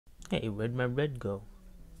Hey, where'd my red go?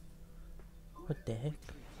 What the heck?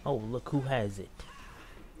 Oh, look who has it.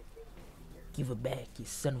 Give it back, you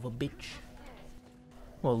son of a bitch.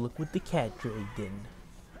 Well, look what the cat dragged in.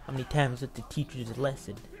 How many times did the teach you this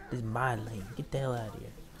lesson? This is my lane. Get the hell out of here.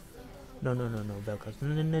 No, Velcos. No.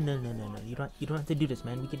 You don't have to do this,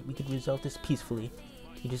 man. We could resolve this peacefully.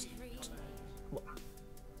 You just well,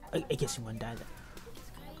 I guess you want to die then.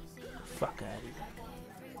 Fuck out of here.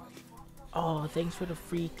 Oh, thanks for the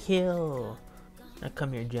free kill. Now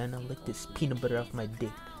come here, Jen. I'll lick this peanut butter off my dick.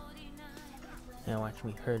 Now watch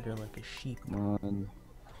me herd her like a sheep. Man.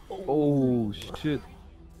 Oh shit.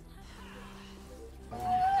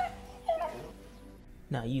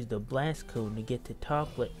 Now use the blast code to get to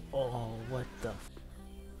top lane. Oh, what the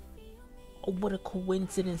oh, what a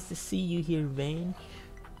coincidence to see you here, Vayne.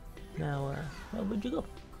 Now, well, where'd you go?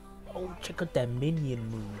 Oh, check out that minion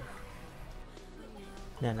move.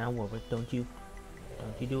 Now, Warwick, don't you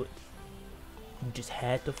do it. You just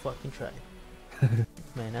had to fucking try.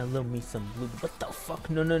 Man, I love me some blue. What the fuck?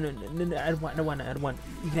 No. I don't want.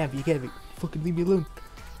 You can have it. Fucking leave me alone.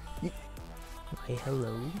 Hey,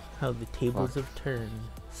 hello. How the tables have turned.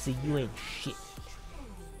 See, you ain't shit.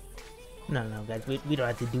 No, guys, we don't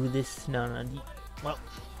have to do this. No. Well,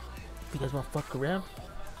 if you guys want to fuck around,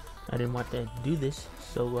 I didn't want to do this.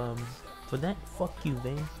 So, for that, fuck you,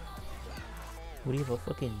 Vayne. What do you have, a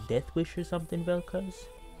fucking death wish or something, Velcos?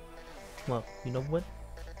 Well, you know what?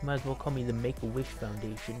 You might as well call me the Make-A-Wish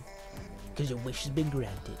Foundation. Because your wish has been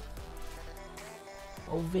granted.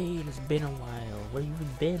 Oh, Vayne, it's been a while. Where you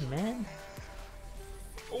been, man?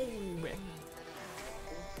 Oh, man.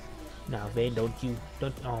 Now, Vayne, don't,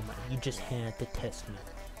 oh man, you just had to test me.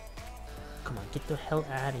 Come on, get the hell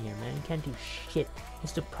out of here, man. You can't do shit.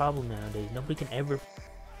 It's the problem nowadays. Nobody can ever.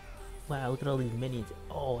 Wow, look at all these minions.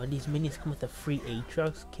 Oh, and these minions come with a free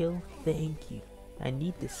Aatrox kill? Thank you. I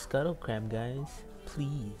need this scuttle crab, guys.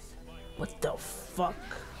 Please. What the fuck?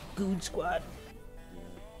 Goon squad.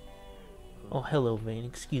 Oh, hello, Vayne.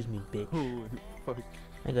 Excuse me, bitch. Holy fuck.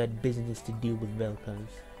 I got business to deal with, Velcos.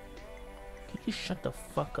 Can you shut the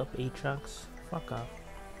fuck up, Aatrox? Fuck off.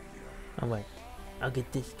 Alright. I'll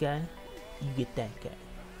get this guy. You get that guy.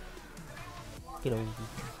 Get over here.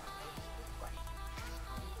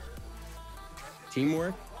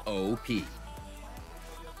 Teamwork, OP.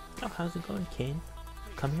 Oh, how's it going, Kane?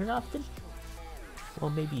 Come here often? Well,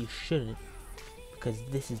 maybe you shouldn't, because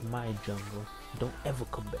this is my jungle. Don't ever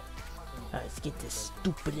come back. Alright, let's get this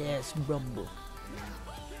stupid ass rumble.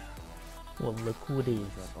 Well, look who it is.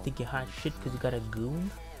 Think you're hot shit because you got a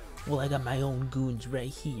goon? Well, I got my own goons right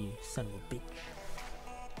here, son of a bitch.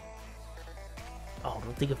 Oh,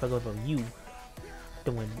 don't think if I go from you.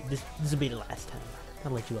 Don't win. This will be the last time.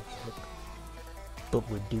 I'll let you off the hook. But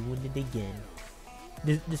we're doing it again.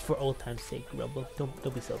 This for old time's sake, Rumble.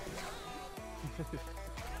 Don't be selfish.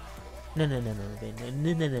 No, man.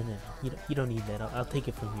 No. You don't need that. I'll take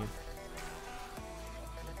it from here.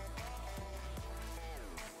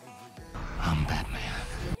 I'm Batman.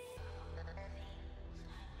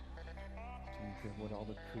 What all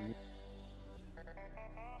the creep?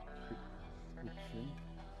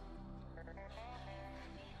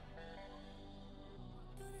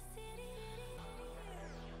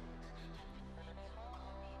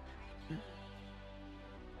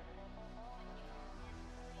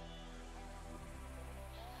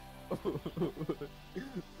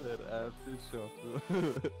 That after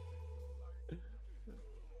shot.